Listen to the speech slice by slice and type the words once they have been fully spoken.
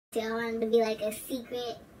I wanted to be like a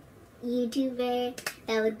secret YouTuber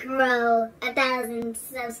that would grow 1,000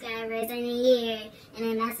 subscribers in a year, and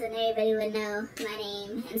then that's when everybody would know my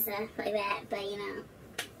name and stuff like that. But you know,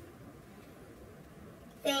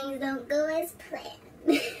 things don't go as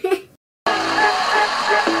planned.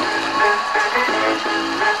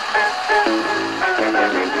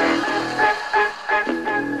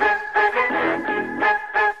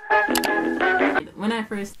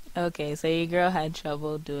 Okay, so your girl had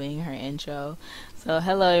trouble doing her intro. So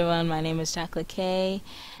hello everyone, my name is Chocolate K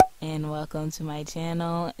and welcome to my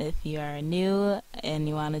channel. If you are new and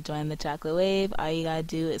you want to join the Chocolate Wave, all you gotta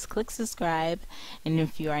do is click subscribe. And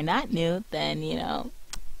if you are not new, then you know,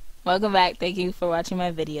 welcome back. Thank you for watching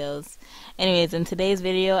my videos. Anyways, in today's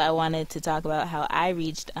video I wanted to talk about how I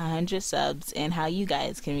reached 100 subs and how you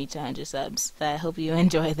guys can reach 100 subs. So I hope you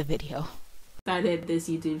enjoy the video. Started this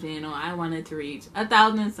YouTube channel, I wanted to reach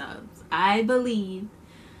 1,000 subs. I believe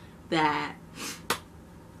that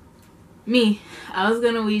I was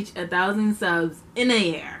gonna reach 1,000 subs in a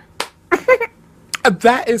year.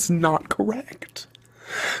 That is not correct.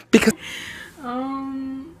 Because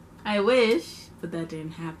I wish, but that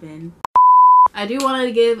didn't happen. I do want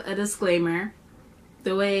to give a disclaimer.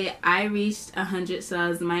 The way I reached 100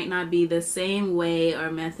 subs might not be the same way or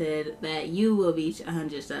method that you will reach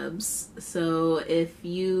 100 subs. So if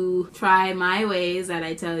you try my ways that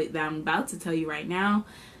I'm about to tell you right now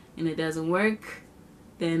and it doesn't work,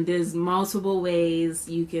 then there's multiple ways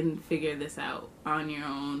you can figure this out on your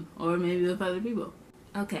own or maybe with other people.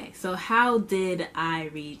 Okay, so how did I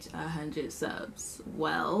reach 100 subs?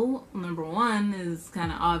 Well, number one is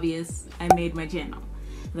kind of obvious. I made my channel.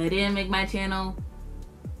 If I didn't make my channel,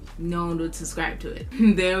 no one would subscribe to it.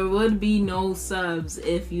 There would be no subs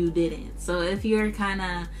if you didn't. So if you're kind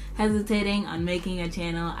of hesitating on making a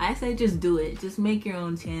channel, I say just do it. Just make your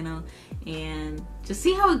own channel and just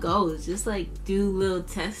see how it goes. Just like do little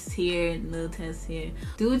tests here and little tests here.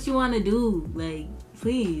 Do what you want to do. Like,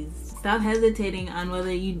 please stop hesitating on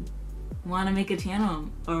whether you want to make a channel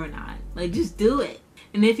or not. Like, just do it.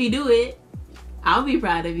 And if you do it, I'll be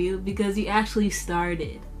proud of you because you actually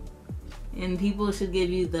started. And people should give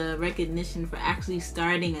you the recognition for actually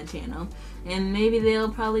starting a channel, and maybe they'll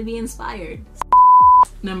probably be inspired.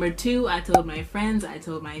 Number two, I told my friends, I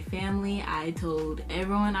told my family, I told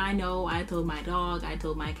everyone I know, I told my dog, I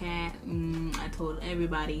told my cat, I told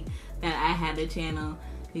everybody that I had a channel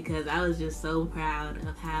because I was just so proud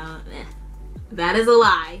of how, that is a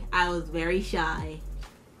lie. I was very shy.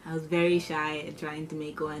 I was very shy at trying to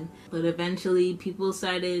make one, but eventually people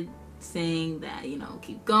started saying that, you know,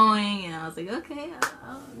 keep going, and I was like, okay,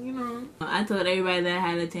 you know. I told everybody that I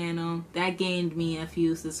had a channel. That gained me a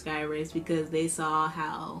few subscribers because they saw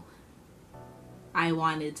how I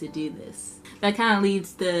wanted to do this. That kind of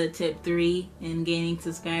leads to tip 3 in gaining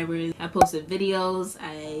subscribers. I posted videos,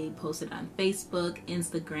 I posted on Facebook,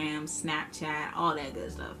 Instagram, Snapchat, all that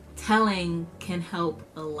good stuff. Telling can help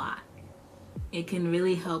a lot. It can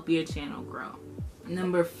really help your channel grow.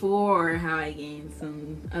 Number 4, how I gained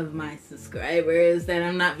some of my subscribers that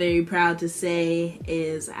I'm not very proud to say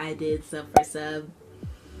is I did sub for sub.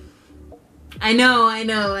 I know. I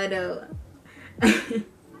didn't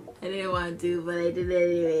want to, but I did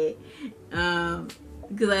it anyway.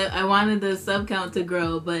 Because I wanted the sub count to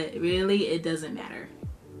grow, but really it doesn't matter.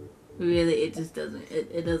 Really, it just doesn't.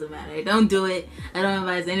 It doesn't matter. Don't do it. I don't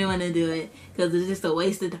advise anyone to do it because it's just a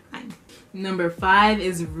waste of time. Number 5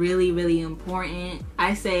 is really, really important.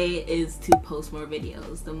 I say is to post more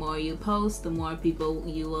videos. The more you post, the more people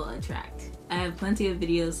you will attract. I have plenty of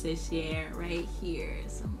videos to share right here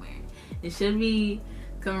somewhere. It should be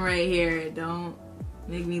coming right here. Don't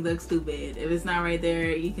make me look stupid. If it's not right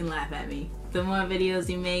there, you can laugh at me. The more videos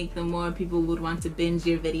you make, the more people would want to binge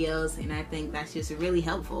your videos, and I think that's just really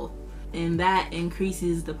helpful. And that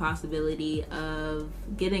increases the possibility of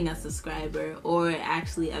getting a subscriber or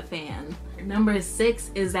actually a fan. Number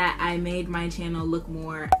 6 is that I made my channel look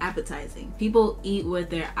more appetizing. People eat with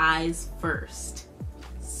their eyes first.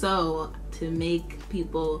 So to make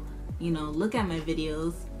people, you know, look at my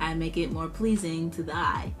videos, I make it more pleasing to the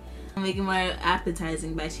eye. I make it more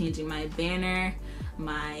appetizing by changing my banner,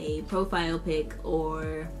 my profile pic,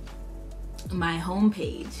 or my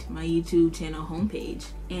homepage, my YouTube channel homepage.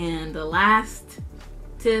 And the last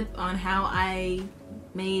tip on how I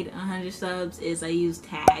made 100 subs is I use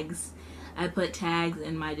tags. I put tags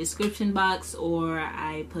in my description box, or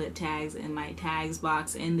I put tags in my tags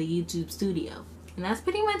box in the YouTube studio. And that's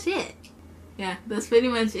pretty much it. Yeah, that's pretty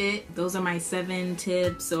much it. Those are my 7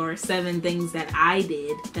 tips or 7 things that I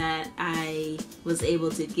did that I was able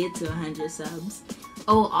to get to 100 subs.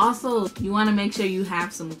 Oh, also, you want to make sure you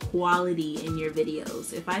have some quality in your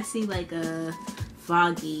videos. If I see like a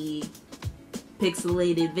foggy,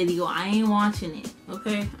 pixelated video, I ain't watching it,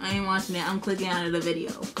 okay? I ain't watching it. I'm clicking out of the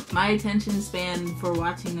video. My attention span for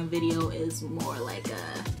watching a video is more like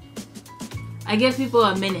I give people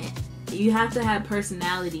a minute. You have to have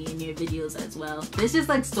personality in your videos as well. There's just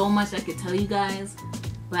like so much I could tell you guys,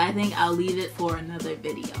 but I think I'll leave it for another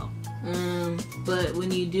video. But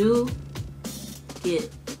when you do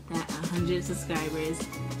get that 100 subscribers,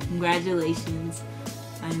 congratulations.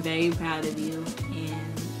 I'm very proud of you,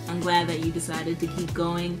 and I'm glad that you decided to keep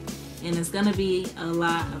going, and it's gonna be a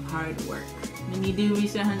lot of hard work. When you do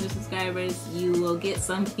reach 100 subscribers, you will get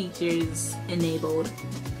some features enabled.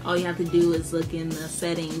 All you have to do is look in the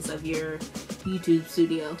settings of your YouTube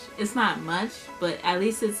studio. It's not much, but at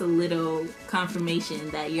least it's a little confirmation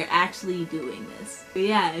that you're actually doing this. But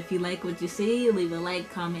yeah, if you like what you see, leave a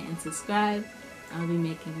like, comment, and subscribe. I'll be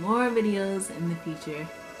making more videos in the future.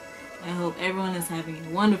 I hope everyone is having a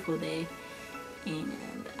wonderful day, and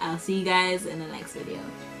I'll see you guys in the next video.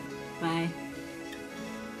 Bye.